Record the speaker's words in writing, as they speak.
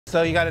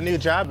So you got a new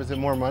job, is it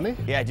more money?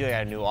 Yeah, dude, I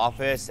got a new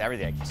office,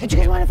 everything. Hey, do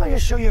you guys mind if I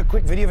just show you a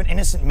quick video of an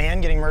innocent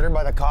man getting murdered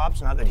by the cops?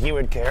 Not that he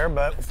would care,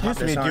 but... Excuse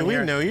me, do we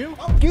know you?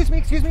 Oh,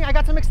 excuse me, I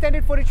got some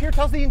extended footage here,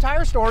 tells the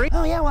entire story.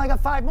 Oh yeah, well I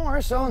got 5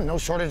 more, so no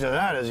shortage of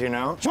that, as you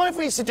know. Do you mind if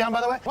we sit down,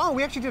 by the way? Wow,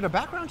 we actually did a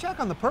background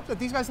check on the perp that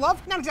these guys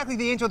love. Not exactly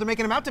the angel they're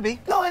making him out to be.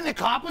 No, and the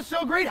cop was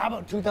so great. How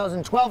about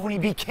 2012 when he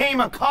became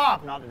a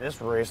cop? Not that this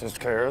racist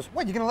cares.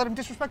 What, you gonna let him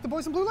disrespect the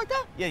boys in blue like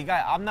that? Yeah, you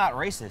got. I'm not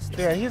racist.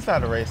 Yeah, he's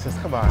not a racist,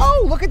 come on.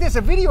 Oh, look at this,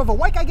 a video of a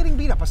white guy getting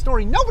beat up, a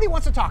story nobody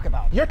wants to talk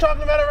about. You're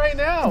talking about it right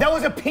now. That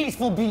was a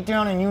peaceful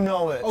beatdown and you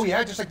know it. Oh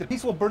yeah, just like the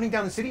peaceful burning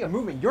down the city, a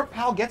movement your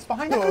pal gets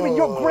behind. That could have been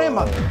your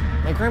grandmother.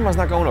 My grandma's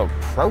not going to a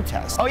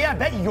protest. Oh yeah, I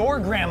bet your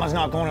grandma's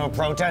not going to a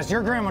protest.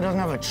 Your grandma doesn't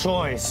have a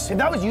choice. If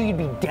that was you, you'd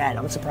be dead.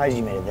 I'm surprised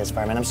you made it this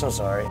far, man. I'm so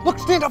sorry. Look,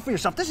 stand up for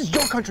yourself. This is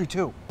your country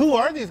too. Who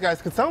are these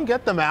guys? Could someone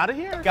get them out of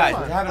here? Guys,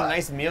 Come we're on. having a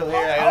nice meal here.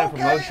 I got a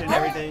promotion,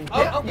 everything.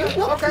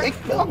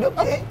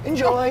 Okay.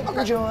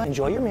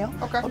 Enjoy your meal.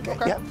 Okay.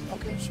 Yeah.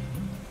 Okay.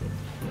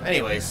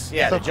 Anyways,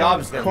 yeah, So the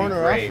job's gonna be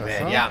corner great, office,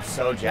 man. huh? Yeah, I'm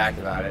so jacked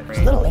about it. It's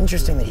a little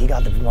interesting that he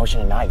got the promotion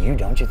and not you,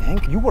 don't you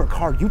think? You work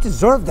hard. You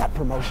deserve that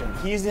promotion.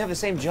 He doesn't have the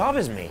same job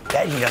as me.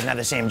 Bet he doesn't have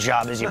the same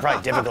job as you.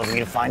 Probably difficult for me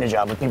to find a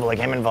job with people like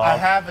him I involved.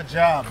 have a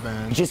job,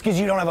 man. Just because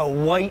you don't have a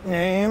white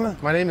name?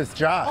 My name is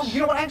Josh. Oh, you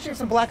know what? I actually have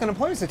some black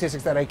unemployment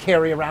statistics that I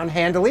carry around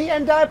handily,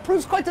 and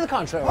proves quite to the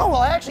contrary. Oh, well,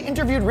 I actually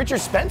interviewed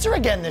Richard Spencer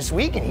again this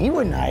week, and he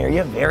wouldn't hire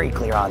you. Very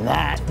clear on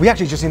that. We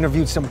actually just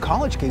interviewed some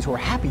college kids who are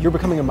happy you're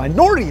becoming a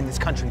minority in this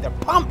country. They're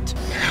pumped.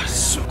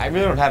 I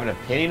really don't have an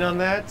opinion on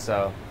that,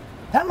 so.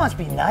 That must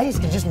be nice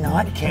to just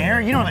not care.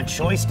 You don't have a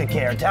choice to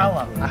care. Tell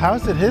him. How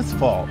is it his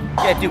fault?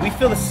 Yeah, dude, we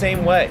feel the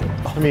same way.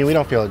 I mean, we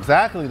don't feel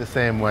exactly the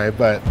same way,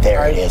 but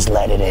There it is.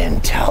 Let it in.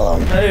 Tell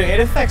him. No, dude,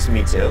 it affects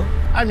me too.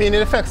 I mean,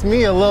 it affects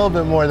me a little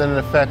bit more than it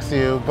affects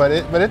you, but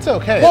it's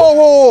okay.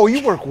 Whoa,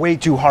 you work way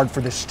too hard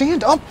for this.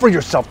 Stand up for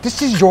yourself.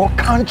 This is your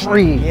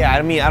country. Yeah,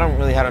 I mean, I don't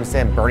really have to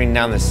understand burning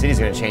down the city's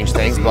gonna change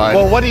things, but.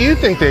 Well, what do you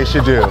think they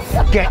should do?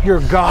 Get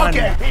your gun.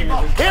 Okay,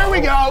 people. Here we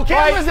go.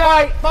 Cameras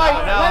out.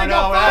 Fight. Let it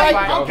go.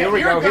 Fight. Okay, Here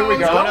we go.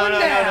 No,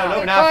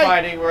 down. not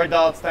fighting. We're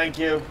adults, thank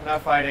you.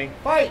 Not fighting.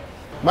 Fight.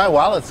 My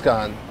wallet's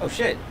gone. Oh,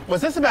 shit.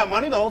 Was this about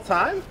money the whole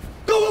time?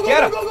 Go.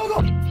 Get him.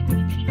 Go.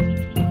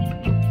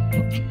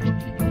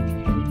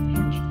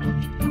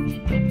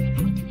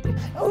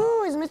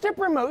 Ooh, is Mr.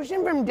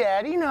 Promotion from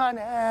Daddy not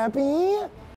happy?